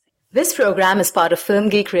This program is part of Film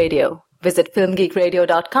Geek Radio. Visit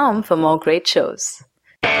filmgeekradio.com for more great shows.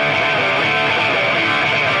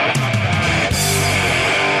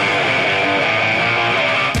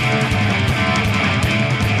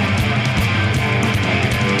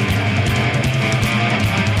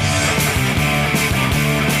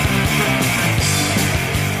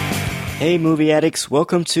 Hey movie addicts,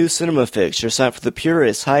 welcome to Cinema Fix, your site for the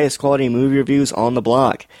purest, highest quality movie reviews on the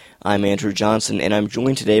block. I'm Andrew Johnson, and I'm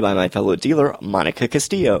joined today by my fellow dealer, Monica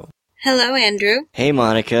Castillo. Hello, Andrew. Hey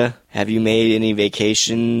Monica, have you made any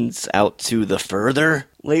vacations out to the further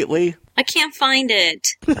lately? I can't find it.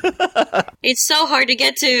 It's so hard to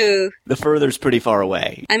get to. The further's pretty far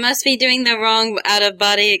away. I must be doing the wrong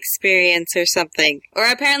out-of-body experience or something. Or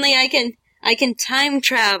apparently I can time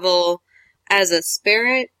travel as a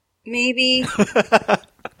spirit. Maybe?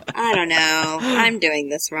 I don't know. I'm doing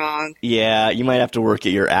this wrong. Yeah, you might have to work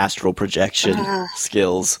at your astral projection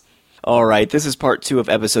skills. Alright, this is part 2 of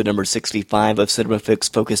episode number 65 of Cinema Fix,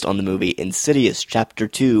 focused on the movie Insidious Chapter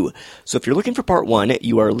 2. So if you're looking for part 1,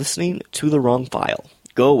 you are listening to the wrong file.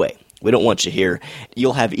 Go away. We don't want you here.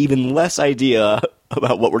 You'll have even less idea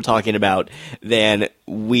about what we're talking about than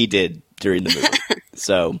we did during the movie.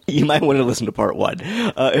 So, you might want to listen to part 1.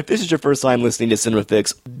 If this is your first time listening to Cinema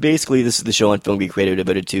Fix, basically this is the show on Film Geek Radio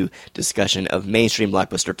devoted to discussion of mainstream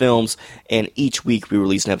blockbuster films, and each week we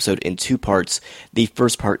release an episode in 2 parts. The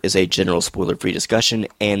first part is a general spoiler-free discussion,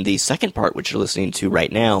 and the second part, which you're listening to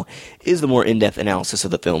right now, is the more in-depth analysis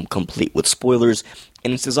of the film, complete with spoilers,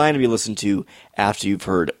 and it's designed to be listened to after you've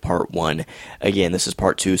heard part 1. Again, this is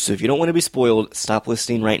part 2, so if you don't want to be spoiled, stop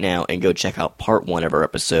listening right now and go check out part 1 of our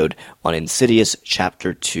episode on Insidious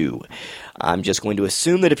Chapter 2. I'm just going to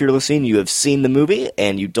assume that if you're listening, you have seen the movie,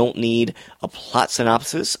 and you don't need a plot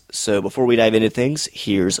synopsis, so before we dive into things,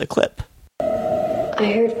 here's a clip.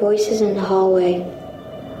 I heard voices in the hallway.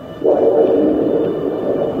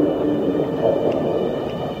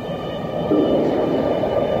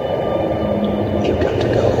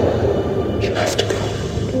 You have to go.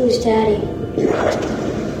 It was Daddy. You have to.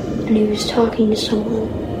 And he was talking to someone.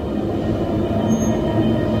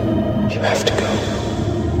 You have to go.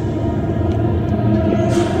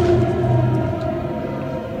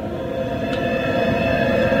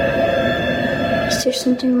 Is there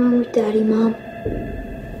something wrong with Daddy, Mom?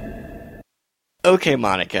 Okay,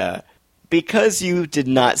 Monica, because you did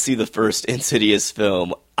not see the first Insidious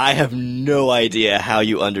film, I have no idea how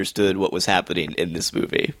you understood what was happening in this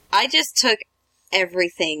movie. I just took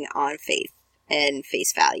everything on faith and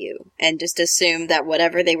face value and just assumed that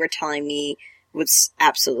whatever they were telling me was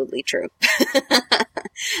absolutely true.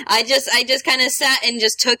 I just kind of sat and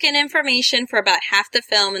just took in information for about half the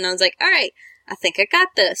film, and I was like, alright, I think I got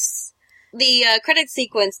this. The credit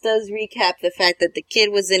sequence does recap the fact that the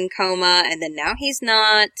kid was in coma, and then now he's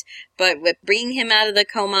not, but with bringing him out of the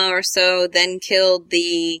coma or so, then killed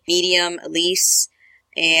the medium, Elise,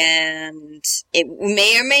 and it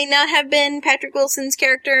may or may not have been Patrick Wilson's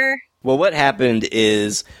character. Well, what happened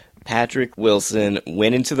is Patrick Wilson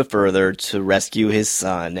went into the further to rescue his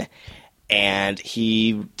son, and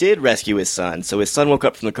he did rescue his son, so his son woke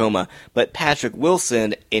up from the coma, but Patrick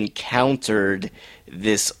Wilson encountered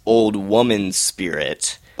this old woman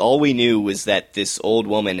spirit. All we knew was that this old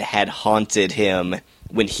woman had haunted him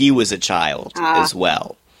when he was a child as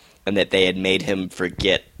well, and that they had made him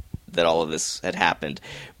forget that all of this had happened.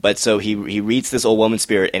 But so he meets this old woman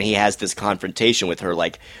spirit, and he has this confrontation with her,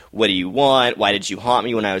 like, what do you want? Why did you haunt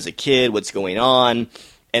me when I was a kid? What's going on?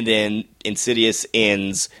 And then Insidious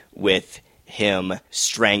ends with him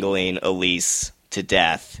strangling Elise to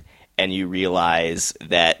death, and you realize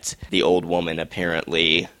that the old woman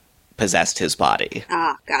apparently possessed his body.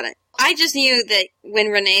 Got it. I just knew that when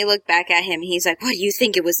Renee looked back at him, he's like, what, do you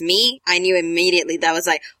think it was me? I knew immediately that was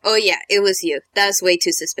like, oh yeah, it was you. That's way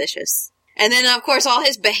too suspicious. And then, of course, all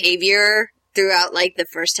his behavior throughout, like, the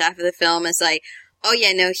first half of the film is like, oh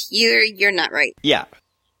yeah, no, you're not right. Yeah.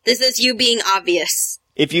 This is you being obvious.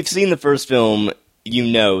 If you've seen the first film, you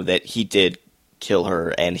know that he did kill her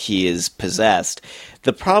and he is possessed.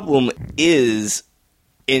 The problem is,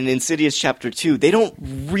 in Insidious Chapter 2, they don't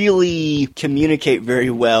really communicate very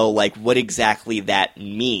well, like, what exactly that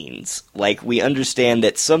means. Like, we understand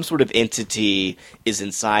that some sort of entity is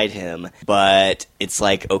inside him, but it's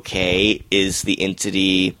like, okay, is the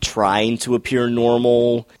entity trying to appear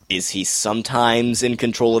normal? Is he sometimes in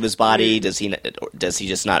control of his body? Does he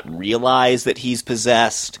just not realize that he's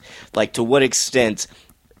possessed? Like, to what extent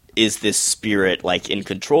is this spirit, like, in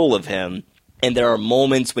control of him? And there are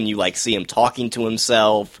moments when you, like, see him talking to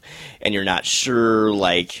himself, and you're not sure,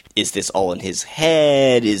 like, is this all in his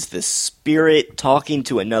head? Is the spirit talking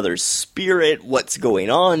to another spirit? What's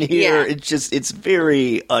going on here? Yeah. It's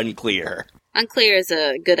very unclear. Unclear is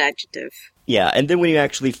a good adjective. Yeah, and then when you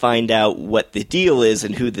actually find out what the deal is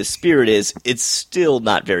and who the spirit is, it's still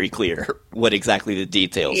not very clear what exactly the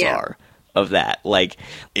details are of that. Like,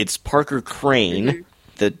 it's Parker Crane,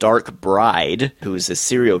 the Dark Bride, who is a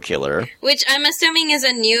serial killer. Which I'm assuming is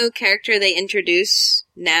a new character they introduce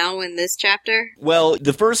now in this chapter. Well,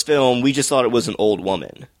 the first film, we just thought it was an old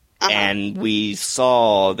woman. And we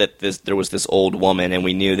saw that there was this old woman, and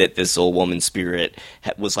we knew that this old woman's spirit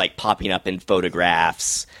was, like, popping up in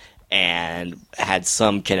photographs and had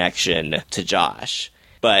some connection to Josh.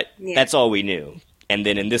 But that's all we knew. And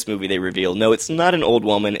then in this movie, they reveal, no, it's not an old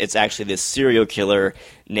woman. It's actually this serial killer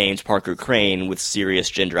named Parker Crane with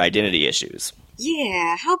serious gender identity issues.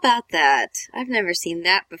 Yeah, how about that? I've never seen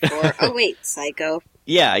that before. Oh, wait, Psycho.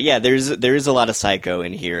 Yeah, there is a lot of Psycho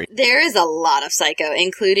in here. There is a lot of Psycho,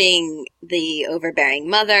 including the overbearing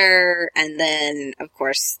mother, and then, of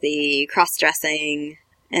course, the cross-dressing,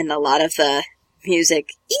 and a lot of the music.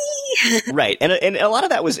 Right, and a lot of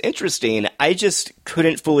that was interesting. I just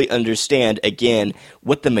couldn't fully understand, again,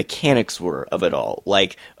 what the mechanics were of it all.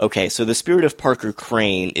 Like, okay, so the spirit of Parker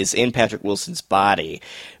Crane is in Patrick Wilson's body,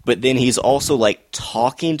 but then he's also, like,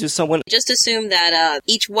 talking to someone. Just assume that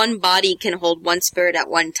each one body can hold one spirit at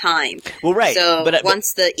one time. Well, right. So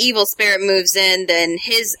once the evil spirit moves in, then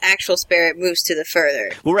his actual spirit moves to the further.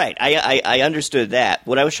 Well, right. I understood that.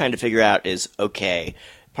 What I was trying to figure out is, okay,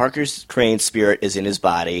 Parker Crane's spirit is in his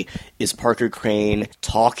body. Is Parker Crane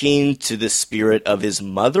talking to the spirit of his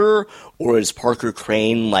mother? Or is Parker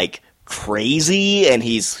Crane, like, crazy and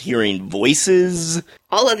he's hearing voices?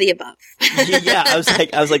 All of the above. Yeah, I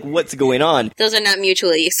was like, what's going on? Those are not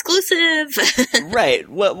mutually exclusive. Right.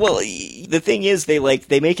 Well, the thing is, they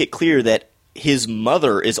make it clear that his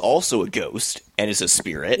mother is also a ghost and is a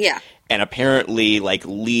spirit. Yeah. And apparently, like,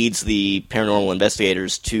 leads the paranormal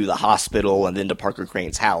investigators to the hospital and then to Parker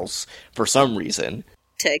Crane's house for some reason.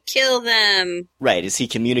 To kill them. Right. Is he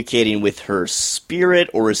communicating with her spirit,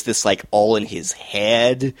 or is this, like, all in his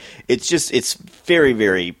head? It's very,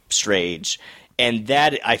 very strange. And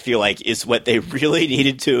that, I feel like, is what they really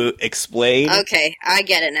needed to explain. Okay, I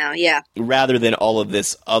get it now, yeah. Rather than all of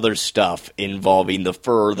this other stuff involving the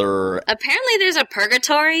further. Apparently there's a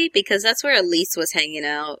purgatory, because that's where Elise was hanging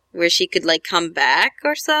out, where she could, like, come back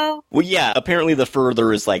or so. Well, yeah, apparently the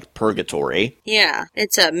further is, like, purgatory. Yeah,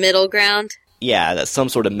 it's a middle ground. Yeah, that's some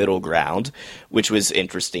sort of middle ground, which was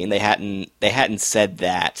interesting. They hadn't said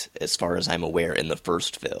that, as far as I'm aware, in the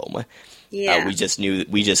first film. Yeah. We just knew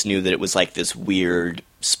that it was like this weird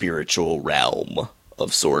spiritual realm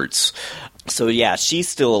of sorts. So yeah, she's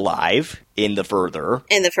still alive in the further.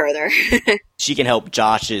 In the further. She can help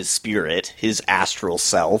Josh's spirit, his astral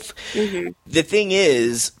self. Mm-hmm. The thing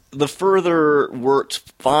is, the further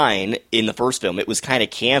worked fine in the first film. It was kind of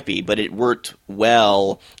campy, but it worked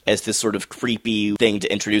well as this sort of creepy thing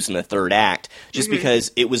to introduce in the third act, just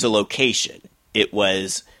because it was a location. It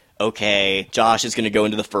was, okay, Josh is going to go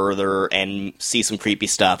into the further and see some creepy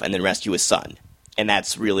stuff and then rescue his son. And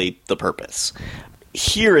that's really the purpose.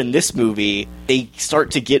 Here in this movie, they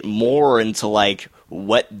start to get more into, like,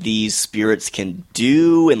 what these spirits can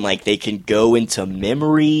do, and, like, they can go into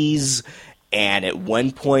memories, and at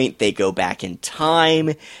one point they go back in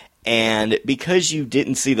time, and because you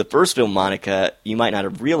didn't see the first film, Monica, you might not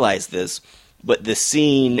have realized this, but the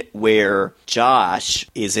scene where Josh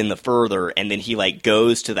is in the further and then he, like,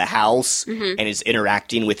 goes to the house and is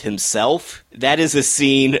interacting with himself, that is a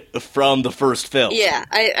scene from the first film. Yeah,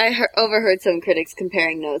 I overheard some critics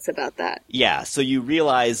comparing notes about that. Yeah, so you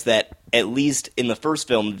realize that at least in the first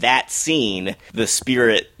film, that scene, the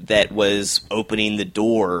spirit that was opening the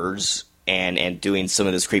doors and doing some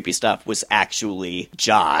of this creepy stuff was actually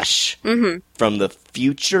Josh from the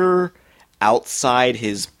future outside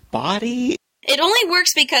his body. It only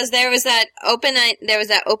works because there was that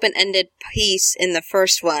open-ended piece in the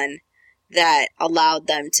first one that allowed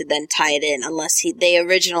them to then tie it in, unless they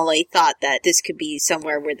originally thought that this could be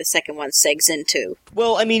somewhere where the second one segs into.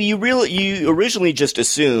 Well, I mean, you originally just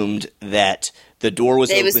assumed that the door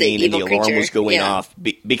was opening and the alarm was going off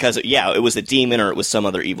because, it was a demon or it was some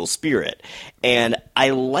other evil spirit. And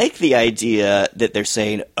I like the idea that they're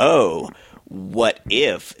saying, oh, what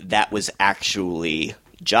if that was actually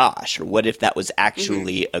Josh, or what if that was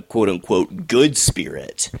actually a quote-unquote good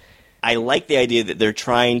spirit? I like the idea that they're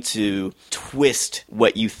trying to twist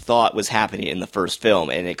what you thought was happening in the first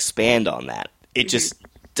film and expand on that. It just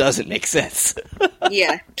doesn't make sense.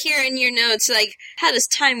 Yeah. Here in your notes, like, how does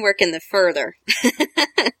time work in the further?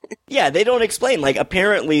 Yeah, they don't explain. Like,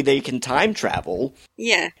 apparently they can time travel.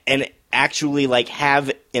 Yeah. And actually, like,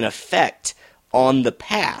 have an effect on the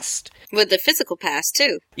past. With the physical past,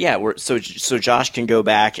 too. Yeah, so Josh can go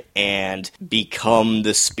back and become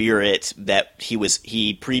the spirit that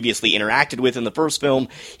he previously interacted with in the first film.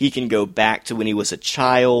 He can go back to when he was a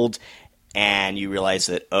child, and you realize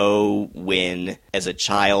that, when as a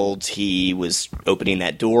child he was opening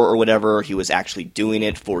that door or whatever, he was actually doing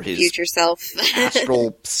it for his future self.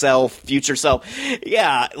 astral self, future self.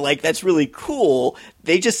 Yeah, like, that's really cool.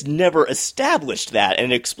 They just never established that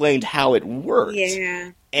and explained how it worked.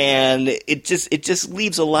 Yeah. And it just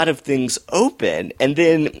leaves a lot of things open. And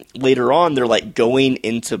then later on, they're, like, going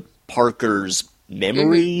into Parker's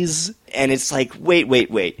memories, and it's like,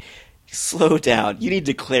 wait. Slow down. You need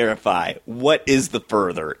to clarify, what is the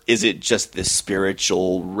further? Is it just the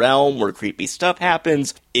spiritual realm where creepy stuff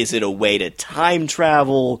happens? Is it a way to time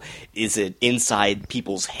travel? Is it inside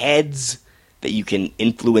people's heads that you can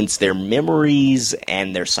influence their memories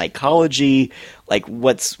and their psychology? Like,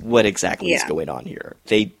 what exactly is going on here?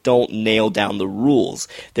 They don't nail down the rules.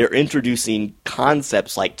 They're introducing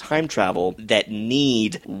concepts like time travel that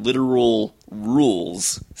need literal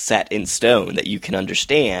rules set in stone that you can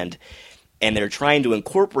understand, and they're trying to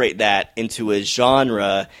incorporate that into a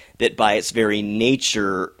genre that by its very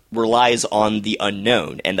nature relies on the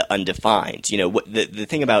unknown and the undefined. You know, the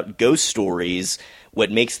thing about ghost stories,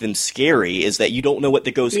 what makes them scary is that you don't know what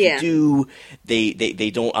the ghost can do.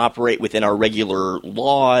 They don't operate within our regular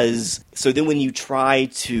laws. So then when you try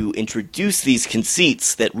to introduce these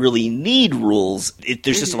conceits that really need rules,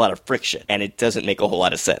 there's just a lot of friction, and it doesn't make a whole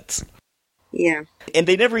lot of sense. Yeah. And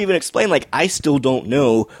they never even explain, like, I still don't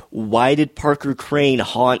know, why did Parker Crane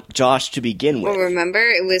haunt Josh to begin with? Well, remember,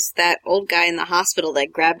 it was that old guy in the hospital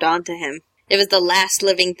that grabbed onto him. It was the last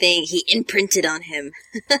living thing. He imprinted on him.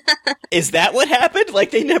 Is that what happened?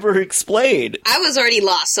 Like, they never explained. I was already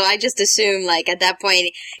lost, so I just assumed, like, at that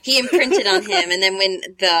point, he imprinted on him, and then when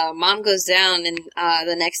the mom goes down and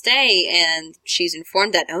the next day, and she's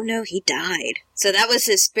informed that, oh no, he died. So that was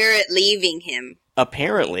his spirit leaving him.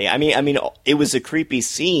 Apparently. I mean, it was a creepy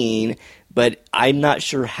scene, but I'm not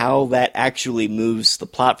sure how that actually moves the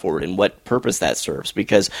plot forward and what purpose that serves,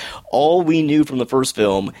 because all we knew from the first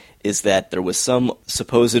film is that there was some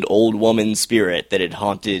supposed old woman spirit that had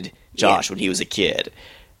haunted Josh when he was a kid.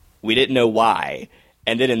 We didn't know why.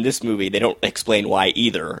 And then in this movie, they don't explain why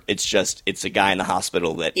either. It's a guy in the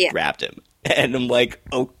hospital that grabbed him. And I'm like,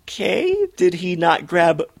 okay, did he not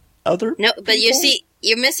grab other No, but people? you see,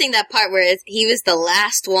 you're missing that part where he was the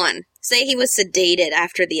last one. Say he was sedated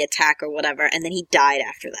after the attack or whatever, and then he died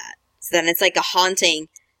after that. So then it's like a haunting.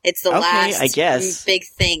 It's the last I guess. big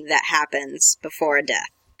thing that happens before a death.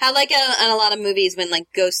 How, like, in a lot of movies, when, like,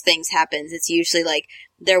 ghost things happens, it's usually, like,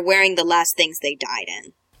 they're wearing the last things they died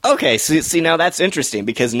in. Okay, so see, now that's interesting,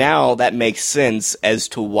 because now that makes sense as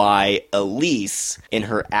to why Elise, in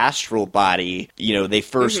her astral body, you know, they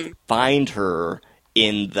first find her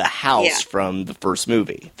in the house from the first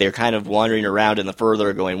movie. They're kind of wandering around in the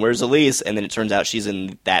further going, where's Elise? And then it turns out she's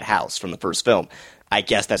in that house from the first film. I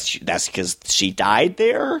guess that's because she died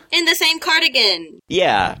there? In the same cardigan!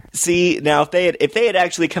 Yeah. See, now if they had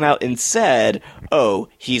actually come out and said, oh,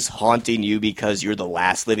 he's haunting you because you're the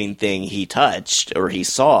last living thing he touched or he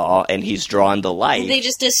saw and he's drawn to life. They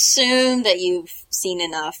just assume that you've seen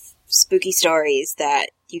enough spooky stories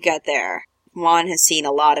that you get there. Juan has seen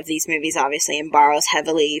a lot of these movies, obviously, and borrows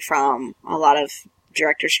heavily from a lot of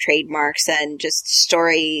directors' trademarks and just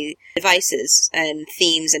story devices and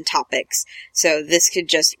themes and topics. So this could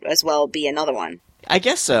just as well be another one. I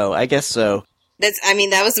guess so.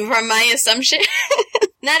 That was from my assumption.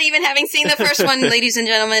 Not even having seen the first one, ladies and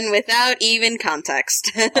gentlemen, without even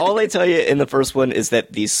context. All they tell you in the first one is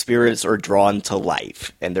that these spirits are drawn to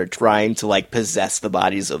life, and they're trying to, like, possess the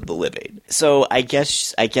bodies of the living. So I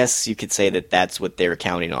guess you could say that that's what they're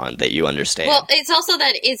counting on, that you understand. Well, it's also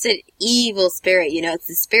that it's an evil spirit, you know, it's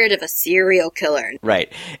the spirit of a serial killer.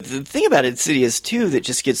 Right. The thing about Insidious 2 that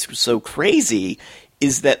just gets so crazy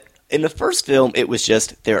is that in the first film, it was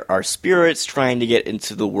just, there are spirits trying to get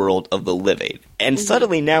into the world of the living. And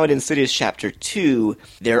suddenly now in Insidious Chapter 2,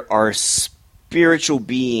 there are spiritual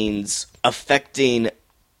beings affecting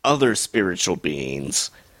other spiritual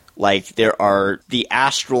beings. Like, there are the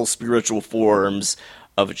astral spiritual forms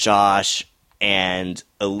of Josh and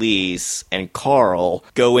Elise and Carl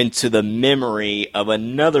go into the memory of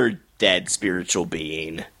another dead spiritual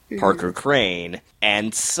being. Parker Crane,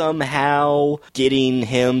 and somehow getting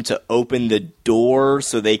him to open the door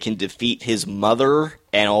so they can defeat his mother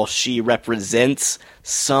and all she represents,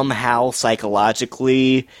 somehow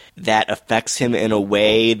psychologically that affects him in a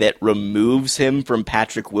way that removes him from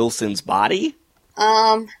Patrick Wilson's body?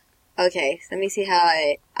 Okay, so let me see how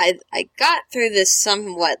I got through this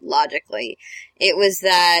somewhat logically. It was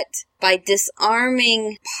that by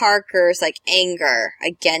disarming Parker's, anger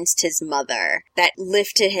against his mother, that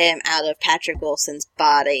lifted him out of Patrick Wilson's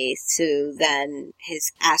body to then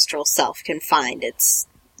his astral self can find its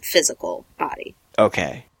physical body.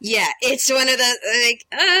 Okay. Yeah, it's one of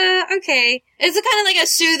the, okay. It's kind of like a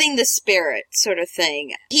soothing the spirit sort of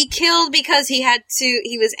thing. He killed because he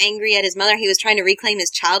was angry at his mother. He was trying to reclaim his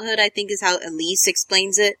childhood, I think is how Elise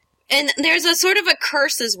explains it. And there's a sort of a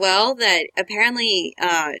curse as well that apparently,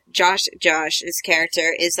 Josh's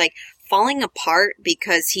character is falling apart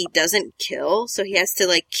because he doesn't kill. So he has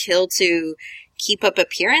to kill to keep up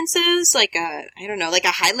appearances, like a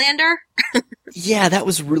Highlander. Yeah, that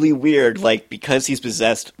was really weird. Because he's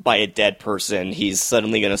possessed by a dead person, he's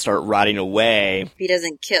suddenly going to start rotting away. He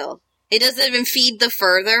doesn't kill. It doesn't even feed the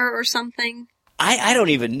further or something. I don't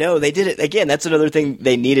even know. They did it again. That's another thing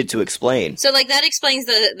they needed to explain. So that explains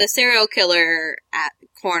the serial killer at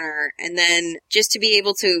corner, and then just to be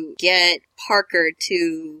able to get Parker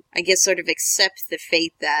to, I guess, sort of accept the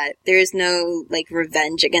fate that there is no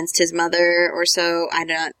revenge against his mother or so. I'm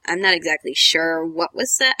not exactly sure what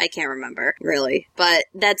was said. I can't remember really, but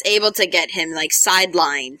that's able to get him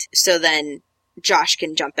sidelined. So then Josh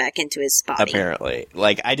can jump back into his body. Apparently.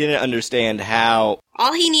 I didn't understand how...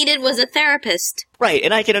 All he needed was a therapist. Right,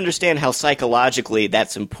 and I can understand how psychologically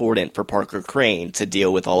that's important for Parker Crane to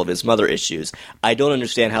deal with all of his mother issues. I don't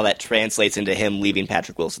understand how that translates into him leaving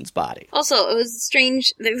Patrick Wilson's body. Also, it was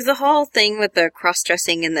strange. There was the whole thing with the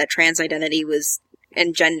cross-dressing and the trans identity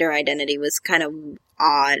and gender identity was kind of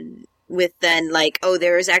odd. With then,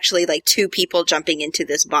 there was actually, two people jumping into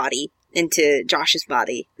this body. Into Josh's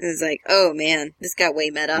body. It was oh man, this got way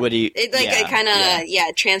meta. It kind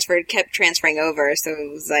of, kept transferring over, so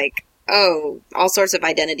it was all sorts of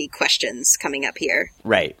identity questions coming up here.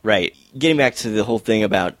 Right. Getting back to the whole thing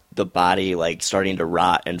about the body, starting to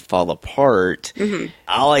rot and fall apart,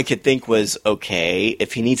 all I could think was, okay,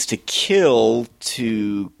 if he needs to kill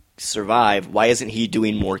to survive, why isn't he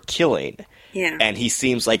doing more killing? Yeah. And he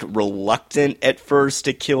seems reluctant at first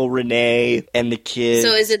to kill Renee and the kid.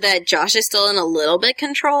 So is it that Josh is still in a little bit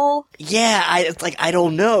control? Yeah, I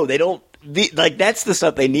don't know. They don't... that's the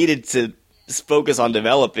stuff they needed to focus on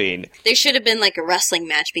developing. There should have been a wrestling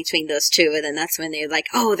match between those two, and then that's when they're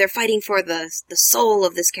they're fighting for the soul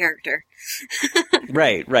of this character.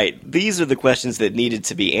 Right. These are the questions that needed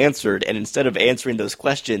to be answered, and instead of answering those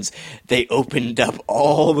questions, they opened up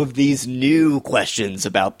all of these new questions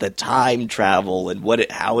about the time travel and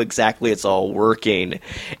how exactly it's all working.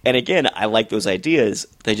 And again, I like those ideas,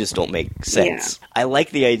 they just don't make sense. Yeah. I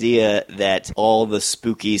like the idea that all the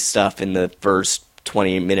spooky stuff in the first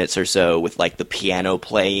 20 minutes or so with the piano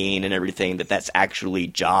playing and everything, that's actually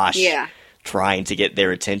Josh trying to get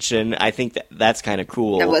their attention. I think that's kind of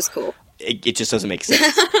cool. That was cool. It just doesn't make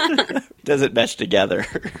sense. Doesn't mesh together.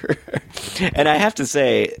 And I have to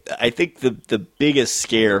say, I think the biggest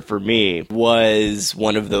scare for me was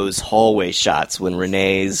one of those hallway shots when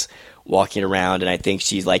Renee's walking around, and I think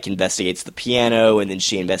she investigates the piano, and then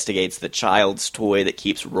she investigates the child's toy that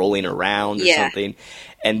keeps rolling around or something.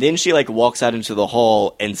 And then she walks out into the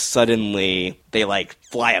hall, and suddenly they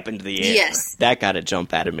fly up into the air. Yes. That got a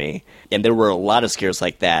jump out of me. And there were a lot of scares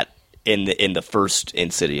like that in the first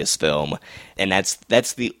Insidious film, and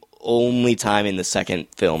that's the only time in the second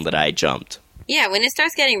film that I jumped. Yeah, when it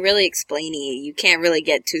starts getting really explainy, you can't really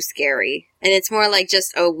get too scary. And it's more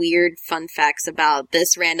just weird fun facts about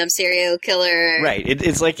this random serial killer. Right,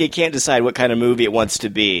 it's it can't decide what kind of movie it wants to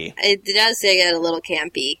be. It does get a little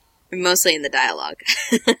campy, mostly in the dialogue.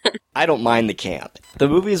 I don't mind the camp. The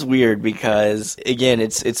movie's weird because, again,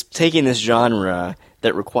 it's taking this genre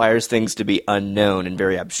that requires things to be unknown and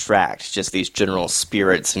very abstract, just these general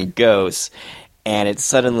spirits and ghosts, and it's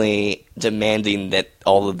suddenly demanding that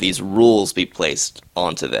all of these rules be placed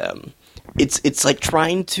onto them. It's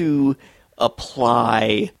trying to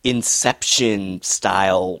apply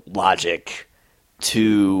Inception-style logic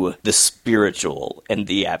to the spiritual and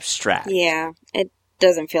the abstract. Yeah, it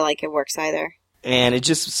doesn't feel like it works either. And it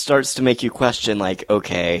just starts to make you question,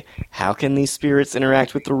 okay, how can these spirits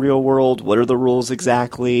interact with the real world? What are the rules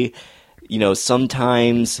exactly?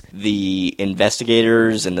 Sometimes the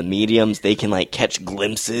investigators and the mediums, they can, catch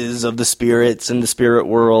glimpses of the spirits in the spirit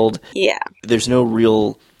world. Yeah. There's no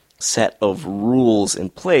real set of rules in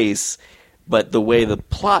place But the way the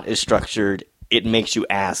plot is structured, it makes you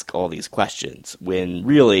ask all these questions, when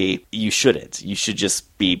really, you shouldn't. You should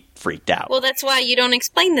just be freaked out. Well, that's why you don't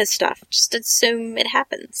explain this stuff. Just assume it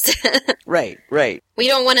happens. Right. We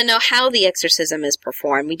don't want to know how the exorcism is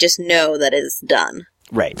performed. We just know that it's done.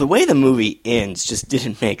 Right. The way the movie ends just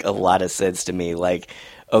didn't make a lot of sense to me. Like,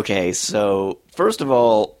 okay, so, first of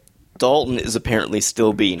all, Dalton is apparently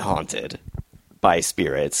still being haunted by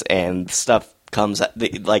spirits, and stuff comes,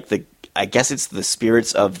 I guess it's the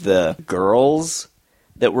spirits of the girls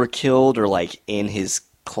that were killed, or, like, in his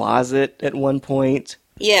closet at one point.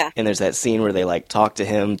 Yeah. And there's that scene where they, like, talk to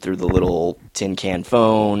him through the little tin can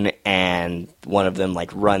phone, and one of them, like,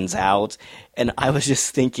 runs out. And I was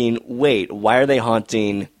just thinking, wait, why are they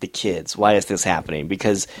haunting the kids? Why is this happening?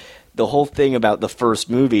 Because the whole thing about the first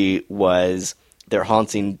movie was they're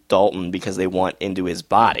haunting Dalton because they want into his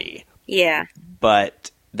body. Yeah.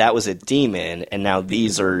 But that was a demon, and now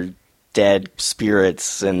these are dead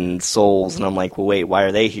spirits and souls, and I'm like, well, wait, why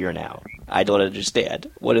are they here now? I don't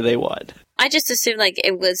understand. What do they want? I just assumed, like,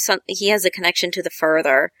 it was he has a connection to the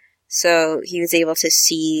further, so he was able to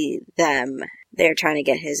see them. They're trying to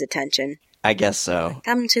get his attention. I guess so.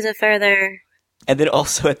 Come to the further. And then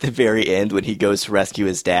also at the very end, when he goes to rescue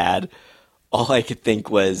his dad, all I could think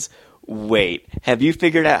was, wait, have you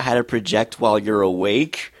figured out how to project while you're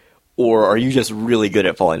awake? Or are you just really good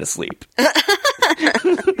at falling asleep?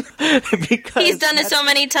 Because he's done it so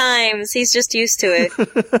many times. He's just used to it.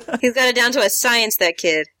 He's got it down to a science, that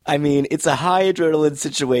kid. I mean, it's a high adrenaline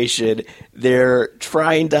situation. They're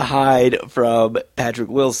trying to hide from Patrick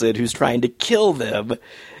Wilson, who's trying to kill them.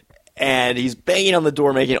 And he's banging on the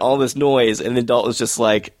door, making all this noise. And then Dalton's just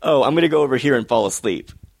like, oh, I'm going to go over here and fall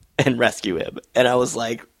asleep and rescue him. And I was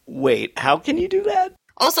like, wait, how can you do that?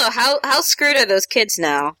 Also, how screwed are those kids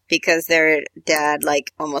now? Because their dad,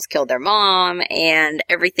 like, almost killed their mom, and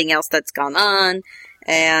everything else that's gone on,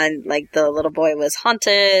 and, like, the little boy was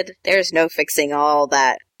haunted. There's no fixing all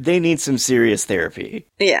that. They need some serious therapy.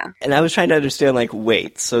 Yeah. And I was trying to understand, like,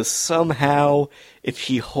 wait, so somehow if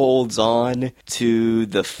he holds on to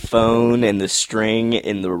the phone and the string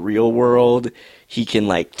in the real world, he can,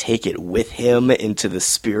 like, take it with him into the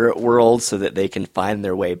spirit world so that they can find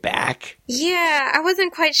their way back? Yeah, I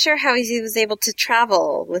wasn't quite sure how he was able to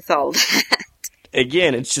travel with all that.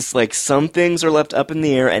 Again, it's just like some things are left up in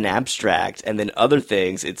the air and abstract, and then other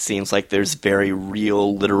things, it seems like there's very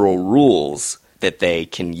real, literal rules that they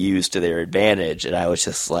can use to their advantage. And I was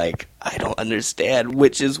just like, I don't understand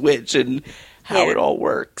which is which and how it all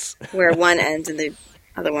works. Where one ends and the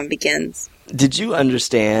other one begins. Did you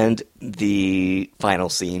understand the final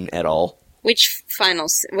scene at all? Which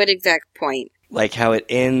what exact point? Like how it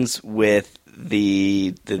ends with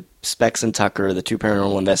the Specs and Tucker, the two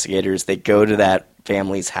paranormal investigators, they go to that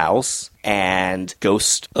family's house, and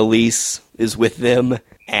Ghost Elise is with them,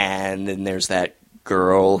 and then there's that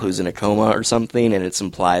girl who's in a coma or something, and it's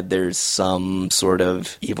implied there's some sort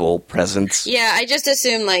of evil presence. Yeah, I just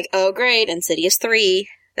assumed, like, oh great, Insidious 3.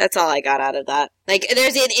 That's all I got out of that. Like,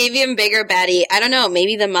 there's an even bigger baddie. I don't know,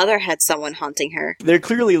 maybe the mother had someone haunting her. They're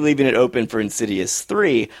clearly leaving it open for Insidious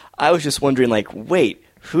 3. I was just wondering, like, wait,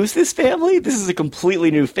 who's this family? This is a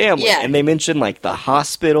completely new family. Yeah. And they mentioned, like, the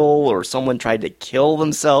hospital or someone tried to kill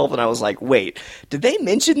themselves, and I was like, wait, did they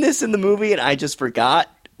mention this in the movie and I just forgot?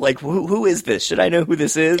 Like, who is this? Should I know who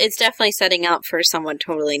this is? It's definitely setting up for someone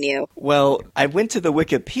totally new. Well, I went to the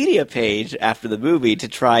Wikipedia page after the movie to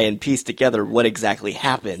try and piece together what exactly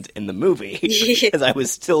happened in the movie. Because I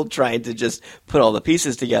was still trying to just put all the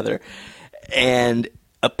pieces together. And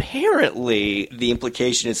apparently, the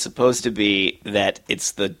implication is supposed to be that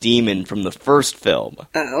it's the demon from the first film.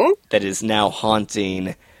 Oh? That is now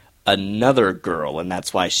haunting another girl, and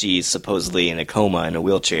that's why she's supposedly in a coma in a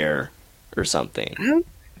wheelchair or something. Oh.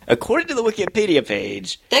 According to the Wikipedia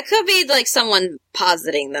page... That could be, like, someone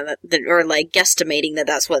positing that, or, like, guesstimating that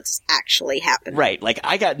that's what's actually happened. Right, like,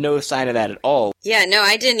 I got no sign of that at all. Yeah, no,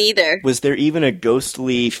 I didn't either. Was there even a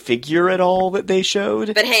ghostly figure at all that they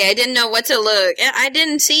showed? But hey, I didn't know what to look. I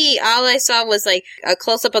didn't see. All I saw was, like, a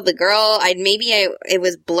close-up of the girl. It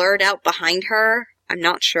was blurred out behind her. I'm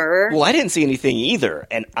not sure. Well, I didn't see anything either,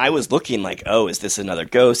 and I was looking like, oh, is this another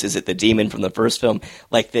ghost? Is it the demon from the first film?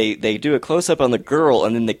 Like, they do a close-up on the girl,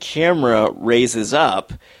 and then the camera raises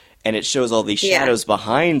up, and it shows all these shadows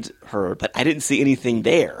behind her, but I didn't see anything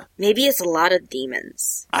there. Maybe it's a lot of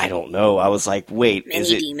demons. I don't know. I was like, wait,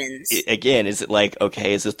 Many demons. Again, is it like,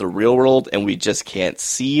 okay, is this the real world, and we just can't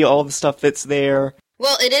see all the stuff that's there?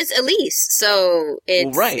 Well, it is Elise, so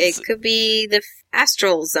it Right. could be the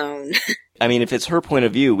astral zone. I mean, if it's her point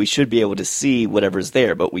of view, we should be able to see whatever's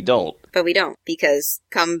there, but we don't. But we don't, because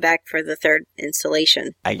come back for the third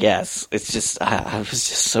installation. I guess. It's just, I was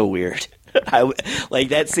just so weird. Like,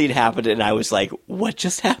 that scene happened, and I was like, what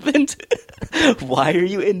just happened? Why are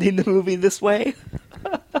you ending the movie this way?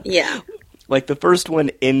 Yeah. Like, the first one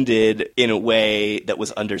ended in a way that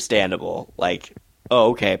was understandable. Like,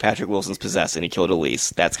 oh, okay, Patrick Wilson's possessed and he killed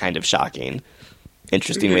Elise. That's kind of shocking.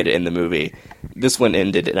 Interesting way to end the movie. This one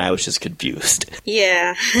ended, and I was just confused.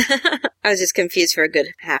 Yeah. I was just confused for a good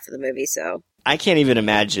half of the movie, so... I can't even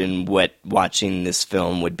imagine what watching this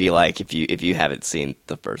film would be like if you haven't seen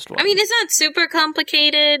the first one. I mean, it's not super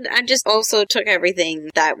complicated. I just also took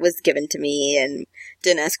everything that was given to me and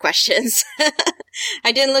didn't ask questions.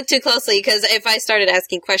 I didn't look too closely, because if I started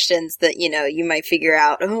asking questions that, you might figure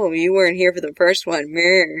out, oh, you weren't here for the first one.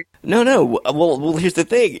 Meh. No. Well, here's the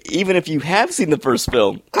thing. Even if you have seen the first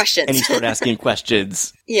film... Questions. And you start asking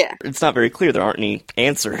questions... Yeah. It's not very clear. There aren't any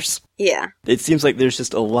answers. Yeah. It seems like there's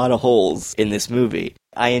just a lot of holes in this movie.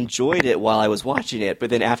 I enjoyed it while I was watching it, but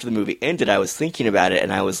then after the movie ended, I was thinking about it,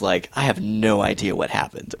 and I was like, I have no idea what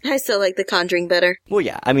happened. I still like The Conjuring better. Well,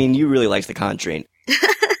 yeah. I mean, you really liked The Conjuring.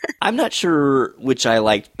 I'm not sure which I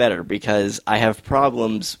liked better, because I have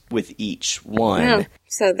problems with each one. Oh,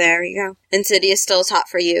 so there you go. Insidious still is hot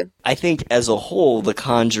for you. I think as a whole, The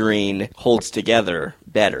Conjuring holds together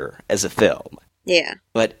better as a film. Yeah.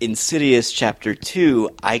 But Insidious Chapter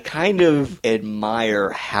 2, I kind of admire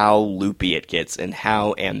how loopy it gets and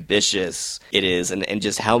how ambitious it is and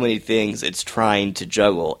just how many things it's trying to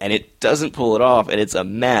juggle. And it doesn't pull it off, and it's a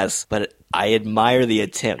mess, but I admire the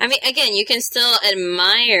attempt. I mean, again, you can still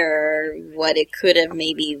admire what it could have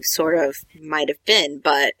maybe sort of might have been,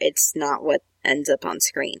 but it's not what ends up on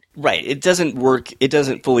screen. Right. It doesn't work. It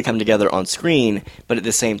doesn't fully come together on screen, but at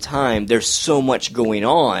the same time, there's so much going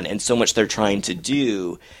on and so much they're trying to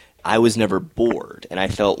do. I was never bored, and I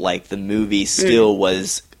felt like the movie still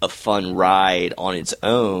was a fun ride on its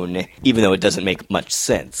own, even though it doesn't make much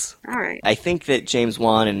sense. All right. I think that James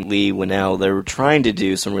Wan and Leigh Whannell, they were trying to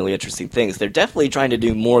do some really interesting things. They're definitely trying to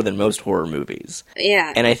do more than most horror movies.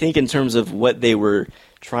 Yeah. And I think in terms of what they were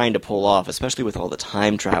trying to pull off, especially with all the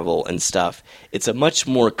time travel and stuff, it's a much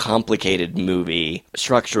more complicated movie,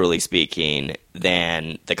 structurally speaking,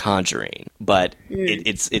 than The Conjuring. But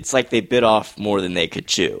it's like they bit off more than they could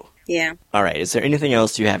chew. Yeah. All right, is there anything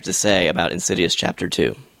else you have to say about Insidious Chapter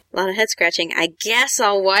 2? A lot of head scratching. I guess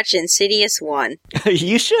I'll watch Insidious 1.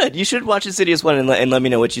 You should. You should watch Insidious 1 and let me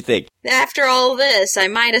know what you think. After all this, I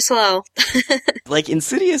might as well. Like,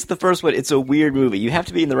 Insidious, the first one, it's a weird movie. You have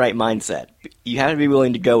to be in the right mindset. You have to be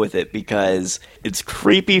willing to go with it, because it's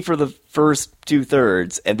creepy for the first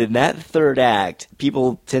 2/3, and then that third act,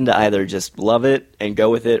 people tend to either just love it and go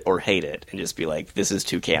with it, or hate it and just be like, this is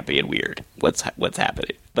too campy and weird. What's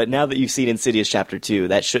happening? But now that you've seen Insidious Chapter 2,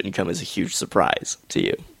 that shouldn't come as a huge surprise to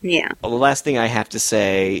you. Yeah. Well, the last thing I have to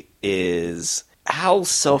say is, how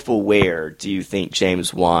self-aware do you think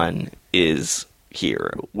James Wan is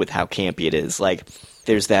here with how campy it is? Like,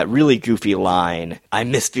 there's that really goofy line, I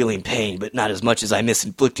miss feeling pain, but not as much as I miss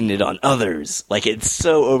inflicting it on others. Like, it's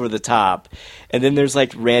so over the top. And then there's,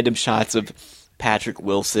 like, random shots of Patrick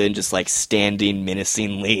Wilson just, like, standing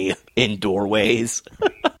menacingly in doorways.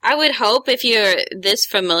 I would hope if you're this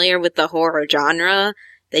familiar with the horror genre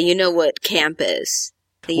that you know what camp is.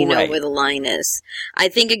 That you know where the line is. I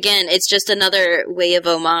think, again, it's just another way of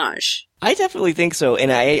homage. I definitely think so,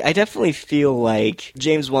 and I definitely feel like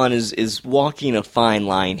James Wan is walking a fine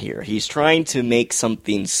line here. He's trying to make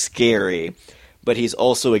something scary, but he's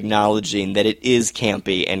also acknowledging that it is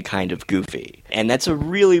campy and kind of goofy. And that's a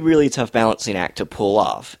really, really tough balancing act to pull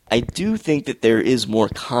off. I do think that there is more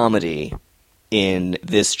comedy in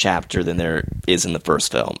this chapter than there is in the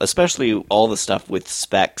first film, especially all the stuff with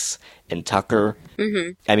Specs and Tucker.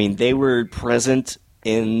 Mm-hmm. I mean, they were present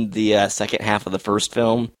in the second half of the first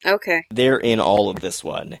film. Okay. They're in all of this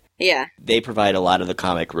one. Yeah. They provide a lot of the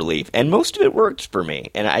comic relief, and most of it worked for me.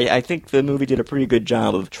 And I think the movie did a pretty good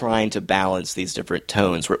job of trying to balance these different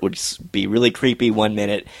tones, where it would be really creepy one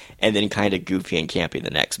minute, and then kind of goofy and campy the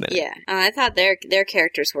next minute. Yeah. I thought their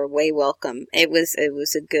characters were way welcome. It was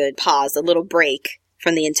a good pause, a little break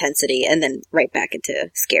from the intensity, and then right back into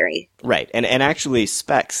scary. Right. And actually,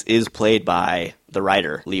 Specs is played by the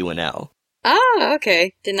writer, Leigh Whannell. Oh,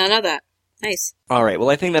 okay. Did not know that. Nice. All right, well,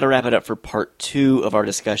 I think that'll wrap it up for part 2 of our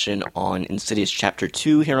discussion on Insidious Chapter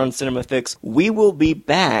 2 here on Cinema Fix. We will be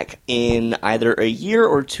back in either a year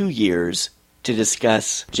or 2 years to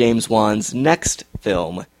discuss James Wan's next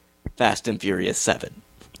film, Fast and Furious 7,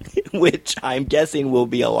 which I'm guessing will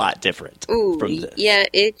be a lot different from this. Yeah,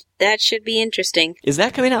 that should be interesting. Is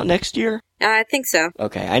that coming out next year? I think so.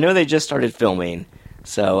 Okay, I know they just started filming,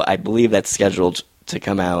 so I believe that's scheduled to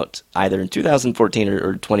come out either in 2014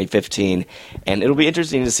 or 2015, and it'll be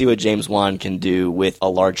interesting to see what James Wan can do with a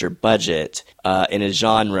larger budget in a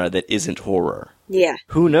genre that isn't horror. Yeah.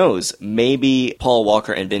 Who knows? Maybe Paul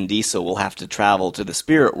Walker and Vin Diesel will have to travel to the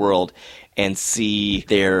spirit world and see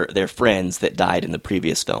their friends that died in the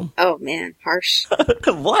previous film. Oh, man. Harsh.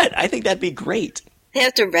 What? I think that'd be great. They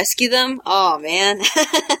have to rescue them? Oh, man.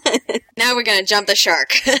 Now we're going to jump the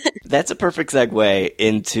shark. That's a perfect segue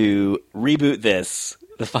into Reboot This,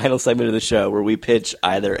 the final segment of the show where we pitch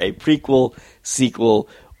either a prequel, sequel,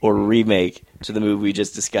 or remake to the movie we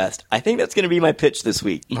just discussed. I think that's going to be my pitch this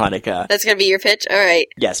week, Monica. That's going to be your pitch? All right.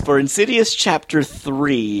 Yes, for Insidious Chapter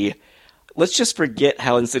 3, let's just forget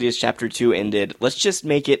how Insidious Chapter 2 ended. Let's just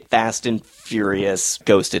make it Fast and Furious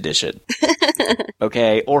Ghost Edition.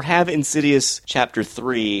 Okay? Or have Insidious Chapter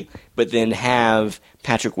 3, but then have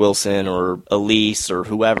Patrick Wilson or Elise or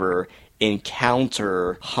whoever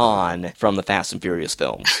encounter Han from the Fast and Furious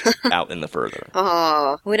films out in the further.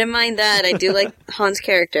 Oh, wouldn't mind that. I do like Han's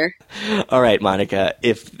character. All right, Monica,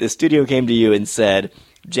 if the studio came to you and said,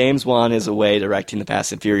 James Wan is away directing the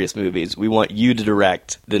Fast and Furious movies, we want you to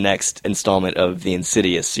direct the next installment of the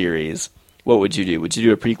Insidious series, what would you do? Would you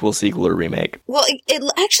do a prequel, sequel, or remake? Well,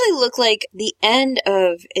 it actually looked like the end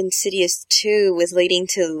of Insidious 2 was leading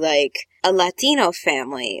to, like, a Latino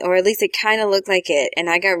family, or at least it kind of looked like it, and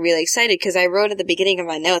I got really excited because I wrote at the beginning of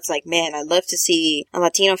my notes, like, man, I'd love to see a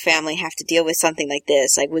Latino family have to deal with something like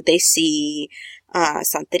this. Like, would they see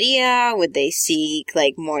Santeria? Would they see,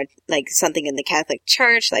 like, more, like, something in the Catholic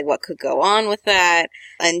Church? Like, what could go on with that?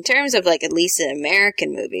 In terms of, like, at least in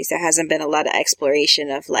American movies, there hasn't been a lot of exploration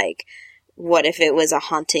of, like, what if it was a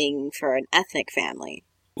haunting for an ethnic family?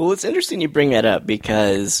 Well, it's interesting you bring that up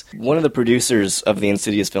because one of the producers of the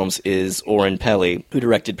Insidious films is Oren Peli, who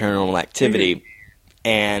directed Paranormal Activity. Mm-hmm.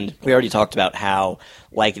 And we already talked about how,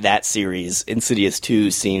 like that series, Insidious 2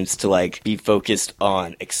 seems to, like, be focused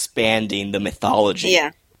on expanding the mythology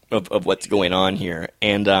of what's going on here.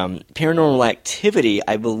 And Paranormal Activity,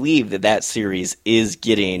 I believe that series is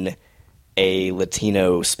getting a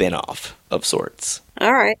Latino spin-off of sorts.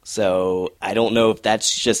 All right. So I don't know if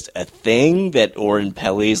that's just a thing that Oren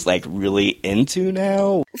Peli's, like, really into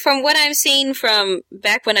now. From what I'm seeing from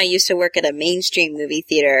back when I used to work at a mainstream movie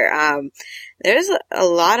theater, there's a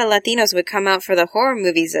lot of Latinos would come out for the horror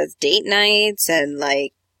movies as date nights and,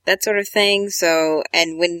 like, that sort of thing. So,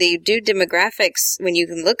 and when they do demographics, when you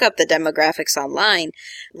can look up the demographics online,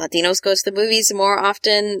 Latinos goes to the movies more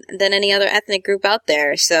often than any other ethnic group out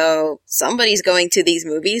there. So somebody's going to these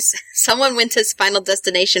movies. Someone went to Final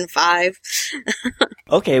Destination 5.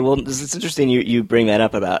 Okay, well, it's interesting you bring that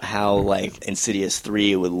up about how, like, Insidious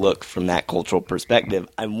 3 would look from that cultural perspective.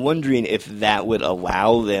 I'm wondering if that would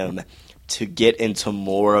allow them to get into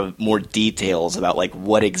more details about, like,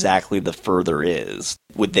 what exactly the further is.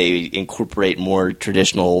 Would they incorporate more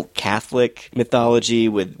traditional Catholic mythology?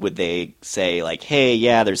 Would they say, like, hey,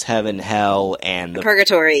 yeah, there's heaven, hell, and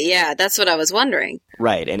purgatory? Yeah, that's what I was wondering.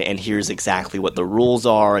 Right, and here's exactly what the rules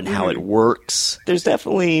are and how it works. There's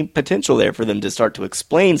definitely potential there for them to start to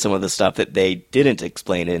explain some of the stuff that they didn't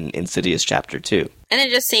explain in Insidious Chapter 2. And it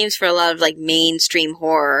just seems for a lot of, like, mainstream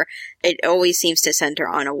horror, it always seems to center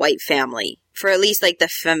on a white family. For at least, like, the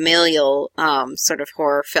familial sort of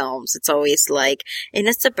horror films, it's always, like, in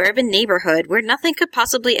a suburban neighborhood where nothing could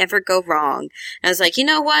possibly ever go wrong. And I was like, you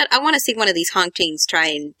know what? I want to see one of these hauntings try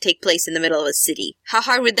and take place in the middle of a city. How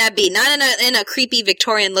hard would that be? Not in a creepy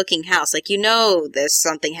Victorian-looking house. Like, you know there's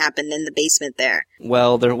something happened in the basement there.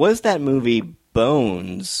 Well, there was that movie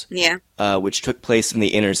Bones, which took place in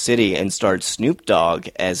the inner city and starred Snoop Dogg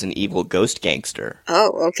as an evil ghost gangster.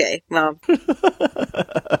 Oh, okay. Well,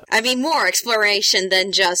 I mean, more exploration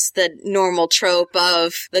than just the normal trope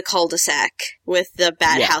of the cul-de-sac with the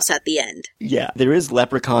bad house at the end. Yeah, there is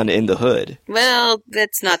Leprechaun in the Hood. Well,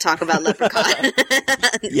 let's not talk about Leprechaun.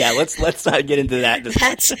 Yeah, let's not get into that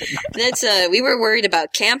discussion. That's we were worried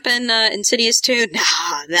about camp in Insidious 2.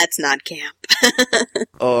 Nah, that's not camp.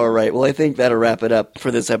 All right, well, I think that'll wrap it up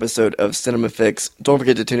for this episode of Cinema Fix. Don't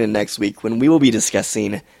forget to tune in next week when we will be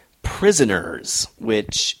discussing Prisoners,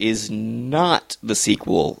 which is not the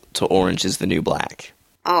sequel to Orange is the New Black.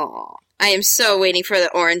 Oh, I am so waiting for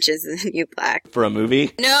the Orange is the New Black. For a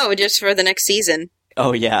movie? No, just for the next season.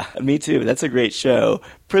 Oh yeah, me too. That's a great show.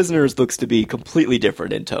 Prisoners looks to be completely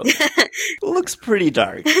different in tone. Looks pretty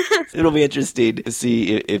dark. It'll be interesting to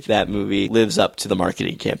see if that movie lives up to the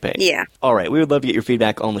marketing campaign. Yeah. All right, we would love to get your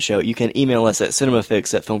feedback on the show. You can email us at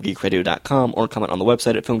cinemafix@filmgeekradio.com or comment on the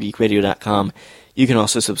website at filmgeekradio.com. You can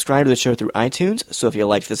also subscribe to the show through iTunes, so if you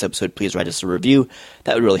liked this episode, please write us a review.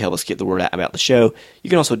 That would really help us get the word out about the show. You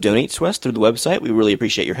can also donate to us through the website. We really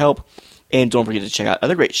appreciate your help. And don't forget to check out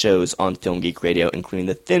other great shows on Film Geek Radio, including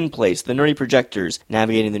The Thin Place, The Nerdy Projectors,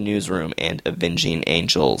 Navigating the Newsroom, and Avenging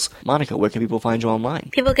Angels. Monica, where can people find you online?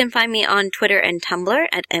 People can find me on Twitter and Tumblr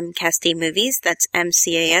at MCASTIMovies. That's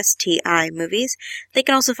MCASTI Movies. They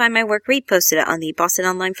can also find my work reposted on the Boston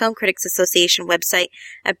Online Film Critics Association website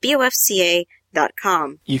at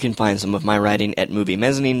BOFCA.com. You can find some of my writing at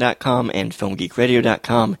MovieMezzanine.com and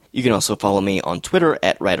FilmGeekRadio.com. You can also follow me on Twitter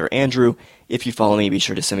at WriterAndrew. If you follow me, be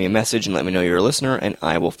sure to send me a message and let me know you're a listener, and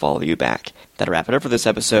I will follow you back. That'll wrap it up for this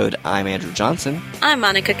episode. I'm Andrew Johnson. I'm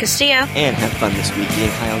Monica Castillo. And have fun this week getting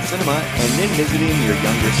high on cinema and then visiting your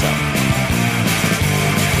younger self.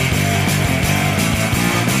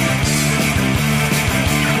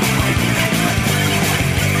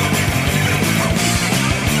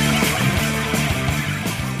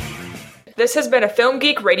 This has been a Film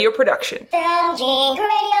Geek Radio production. Film Geek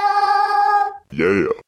Radio. Yeah.